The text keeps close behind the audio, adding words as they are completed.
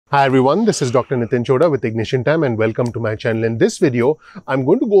Hi everyone, this is Dr. Nitin Choda with Ignition Time and welcome to my channel. In this video, I'm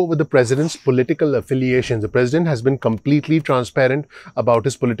going to go over the president's political affiliations. The president has been completely transparent about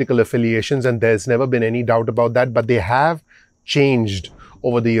his political affiliations and there's never been any doubt about that, but they have changed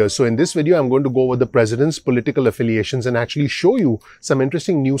over the years. So in this video, I'm going to go over the president's political affiliations and actually show you some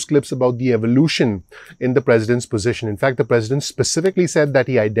interesting news clips about the evolution in the president's position. In fact, the president specifically said that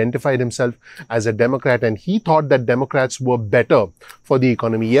he identified himself as a Democrat and he thought that Democrats were better for the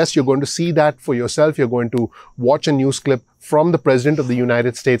economy. Yes, you're going to see that for yourself. You're going to watch a news clip from the President of the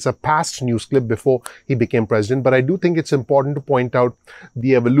United States, a past news clip before he became president. But I do think it's important to point out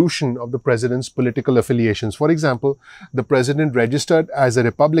the evolution of the president's political affiliations. For example, the president registered as a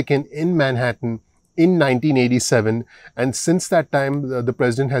Republican in Manhattan in 1987. And since that time, the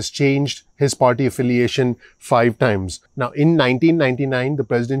president has changed his party affiliation 5 times. Now, in 1999, the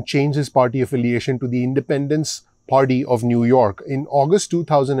president changed his party affiliation to the Independence Party of New York. In August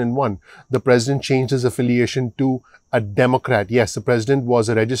 2001, the president changed his affiliation to a Democrat. Yes, the president was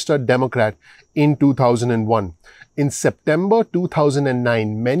a registered Democrat in 2001. In September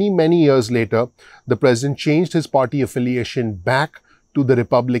 2009, many years later, the president changed his party affiliation back to the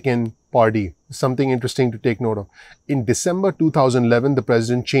Republican Party. Something interesting to take note of. In December 2011, the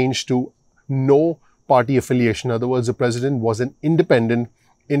president changed to no party affiliation. In other words, the president was an independent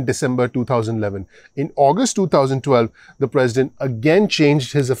in December 2011. In August 2012, the president again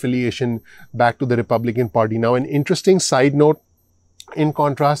changed his affiliation back to the Republican Party. Now, an interesting side note, in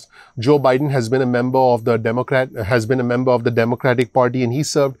contrast, Joe Biden has been a member of the Democratic Party, and he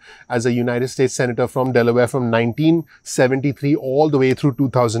served as a United States Senator from Delaware from 1973 all the way through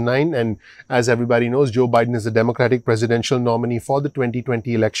 2009. And as everybody knows, Joe Biden is the Democratic presidential nominee for the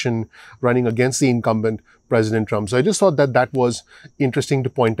 2020 election, running against the incumbent President Trump. So I just thought that that was interesting to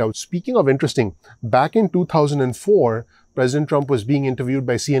point out. Speaking of interesting, back in 2004, President Trump was being interviewed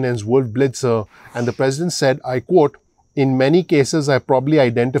by CNN's Wolf Blitzer, and the president said, I quote, "In many cases, I probably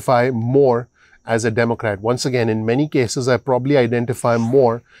identify more as a Democrat." Once again, in many cases, I probably identify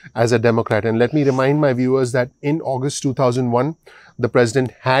more as a Democrat. And let me remind my viewers that in August 2001, the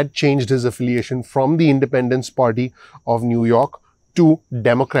president had changed his affiliation from the Independence Party of New York to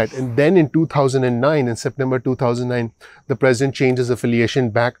Democrat. And then in 2009, in September 2009, the president changed his affiliation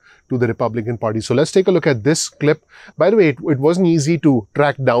back to the Republican Party. So let's take a look at this clip. By the way, it wasn't easy to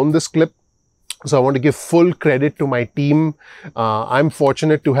track down this clip. So I want to give full credit to my team. I'm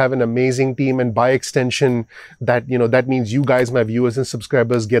fortunate to have an amazing team, and by extension, that means you guys, my viewers and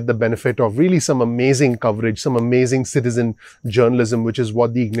subscribers, get the benefit of really some amazing coverage, some amazing citizen journalism, which is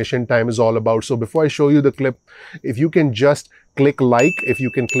what the Ignition Time is all about. So before I show you the clip, if you can just click like, if you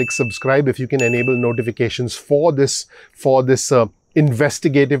can click subscribe, if you can enable notifications for this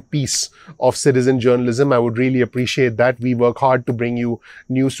investigative piece of citizen journalism, I would really appreciate that. We work hard to bring you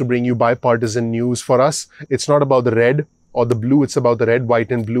news, to bring you bipartisan news. For us, it's not about the red or the blue, it's about the red, white,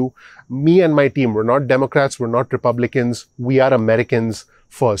 and blue. Me and my team, we're not Democrats, we're not Republicans, we are Americans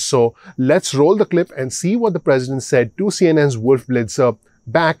first. So let's roll the clip and see what the president said to CNN's Wolf Blitzer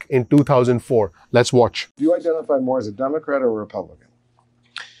back in 2004. Let's watch. Do you identify more as a Democrat or a Republican?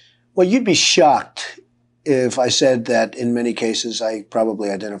 Well, you'd be shocked if I said that in many cases I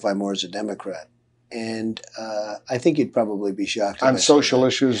probably identify more as a Democrat. And I think you'd probably be shocked. On social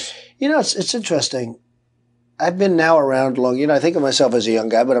issues? You know, it's interesting. I've been now around long. I think of myself as a young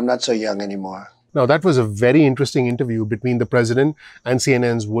guy, but I'm not so young anymore. Now, that was a very interesting interview between the president and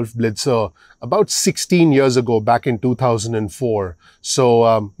CNN's Wolf Blitzer about 16 years ago, back in 2004.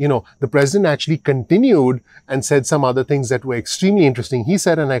 So, the president actually continued and said some other things that were extremely interesting. He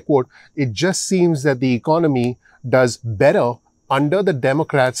said, and I quote, "It just seems that the economy does better under the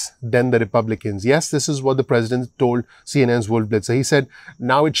Democrats than the Republicans." Yes, this is what the president told CNN's Wolf Blitzer. He said,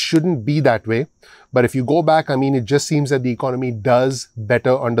 now it shouldn't be that way. But if you go back, it just seems that the economy does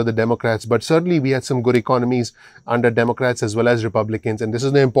better under the Democrats. But certainly we had some good economies under Democrats as well as Republicans. And this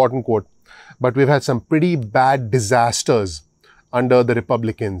is the important quote. But we've had some pretty bad disasters under the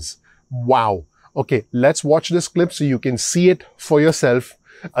Republicans. Wow. Okay, let's watch this clip so you can see it for yourself.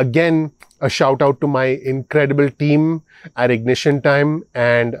 Again, a shout out to my incredible team at Ignition Time,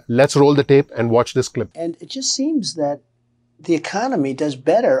 and let's roll the tape and watch this clip. And it just seems that the economy does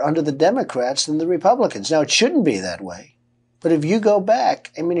better under the Democrats than the Republicans. Now, it shouldn't be that way. But if you go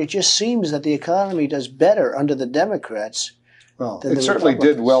back, it just seems that the economy does better under the Democrats. Well, it certainly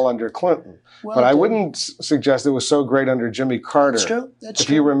did well under Clinton. Well, but I wouldn't suggest it was so great under Jimmy Carter. That's true. That's if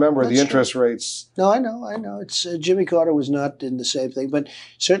true. you remember the interest rates. No, I know. It's Jimmy Carter was not in the same thing. But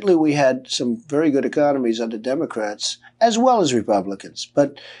certainly we had some very good economies under Democrats as well as Republicans.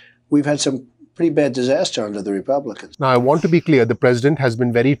 But we've had some pretty bad disaster under the Republicans. Now, I want to be clear, the president has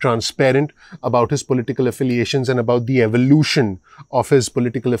been very transparent about his political affiliations and about the evolution of his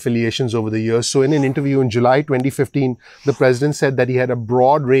political affiliations over the years. So in an interview in July 2015, the president said that he had a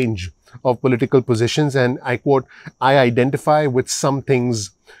broad range of political positions, and I quote, "I identify with some things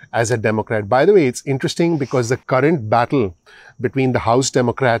as a Democrat." By the way, it's interesting because the current battle between the House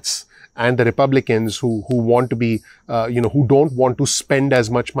Democrats and the Republicans who want to be, who don't want to spend as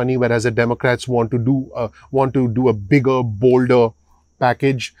much money, whereas the Democrats want to do a bigger, bolder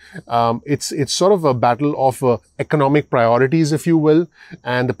package. It's sort of a battle of economic priorities, if you will.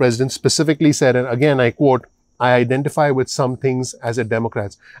 And the president specifically said, and again, I quote, "I identify with some things as a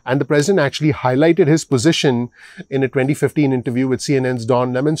Democrat." And the president actually highlighted his position in a 2015 interview with CNN's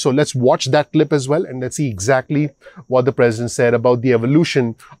Don Lemon. So let's watch that clip as well, and let's see exactly what the president said about the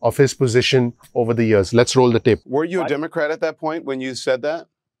evolution of his position over the years. Let's roll the tape. Were you a Democrat at that point when you said that?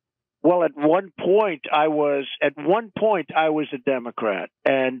 Well, at one point I was a Democrat,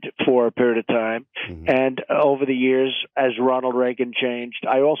 and for a period of time, and over the years, as Ronald Reagan changed,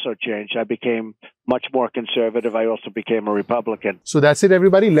 I also changed. I became much more conservative. I also became a Republican. So that's it,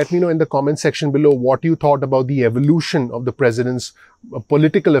 everybody. Let me know in the comment section below what you thought about the evolution of the president's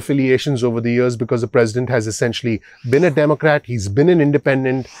political affiliations over the years, because the president has essentially been a Democrat, he's been an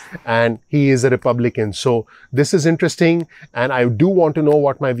independent, and he is a Republican. So this is interesting, and I do want to know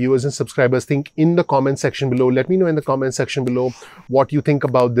what my viewers and subscribers think in the comment section below. Let me know in the comment section below what you think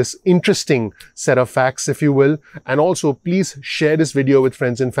about this interesting set of facts, if you will. And also, please share this video with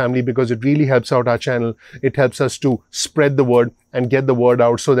friends and family, because it really helps out our channel. It helps us to spread the word and get the word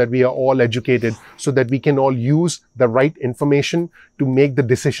out so that we are all educated, so that we can all use the right information to make the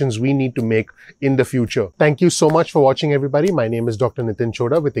decisions we need to make in the future. Thank you so much for watching, everybody. My name is Dr. Nitin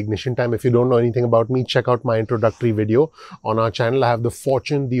Choda with Ignition Time. If you don't know anything about me, check out my introductory video on our channel. I have the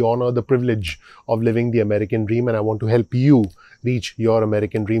fortune, the honor, the privilege of living the American dream, and I want to help you reach your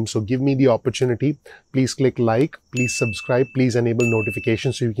American dream. So give me the opportunity. Please click like, please subscribe, please enable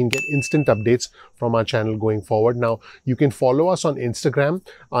notifications so you can get instant updates from our channel going forward. Now, you can follow us on Instagram.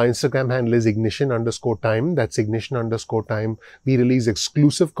 Our Instagram handle is ignition_time. That's ignition_time. We release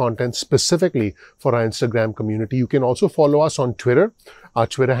exclusive content specifically for our Instagram community. You can also follow us on Twitter. Our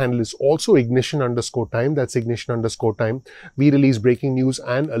Twitter handle is also ignition_time. That's ignition_time. We release breaking news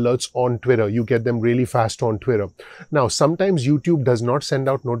and alerts on Twitter. You get them really fast on Twitter. Now, sometimes YouTube does not send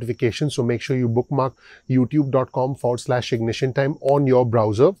out notifications, so make sure you bookmark youtube.com/ignition_time on your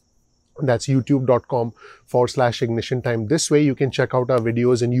browser. That's youtube.com/ignition time. This way you can check out our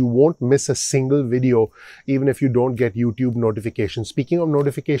videos and you won't miss a single video, even if you don't get YouTube notifications. Speaking of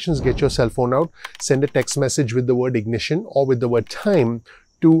notifications, get your cell phone out, send a text message with the word ignition or with the word time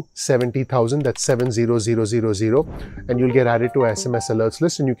to 70,000, that's 70000, and you'll get added to SMS alerts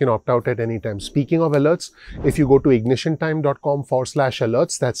list, and you can opt out at any time. Speaking of alerts, if you go to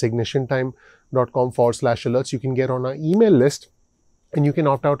ignitiontime.com/alerts, that's ignitiontime.com/alerts, you can get on our email list, and you can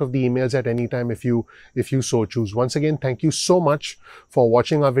opt out of the emails at any time if you so choose. Once again, thank you so much for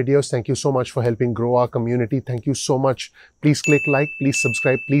watching our videos. Thank you so much for helping grow our community. Thank you so much. Please click like, please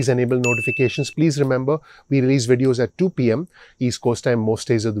subscribe, please enable notifications. Please remember, we release videos at 2 p.m. East Coast time most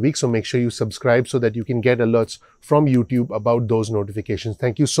days of the week. So make sure you subscribe so that you can get alerts from YouTube about those notifications.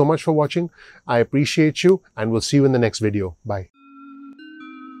 Thank you so much for watching. I appreciate you, and we'll see you in the next video. Bye.